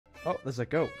Oh, there's a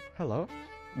goat. Hello.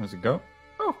 Where's it go?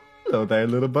 Oh, hello there,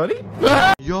 little buddy.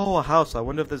 Yo, a house. I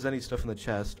wonder if there's any stuff in the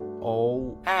chest.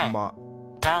 Oh my.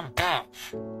 Dumb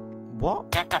bitch. What?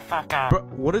 Get the fuck out. Bro,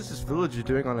 what is this villager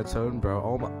doing on its own, bro?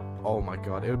 Oh my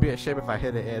god. It would be a shame if I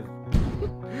hit it in.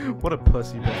 What a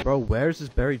pussy, bro. Bro, where's this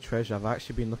buried treasure? I've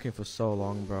actually been looking for so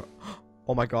long, bro.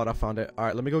 Oh my god, I found it.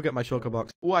 Alright, let me go get my shulker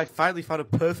box. Oh, I finally found a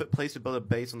perfect place to build a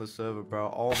base on the server,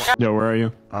 bro. Oh my. Yo, where are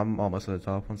you? I'm almost at the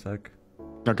top. One sec.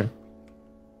 Okay.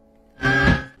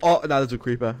 Oh, now there's a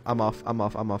creeper. I'm off.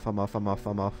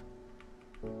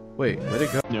 Wait, where'd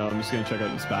it go? Yo, I'm just gonna check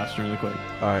out this bastion really quick.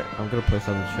 Alright, I'm gonna place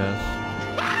that in the chest.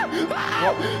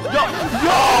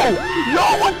 Yo,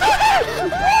 what the heck?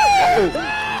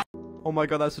 Oh my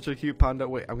god, that's such a cute panda.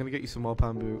 Wait, I'm gonna get you some more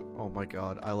bamboo. Oh my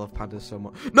god, I love pandas so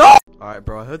much. No! Alright,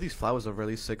 bro, I heard these flowers are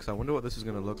really sick, so I wonder what this is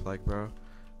gonna look like, bro.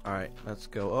 Alright, let's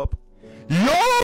go up. Yo!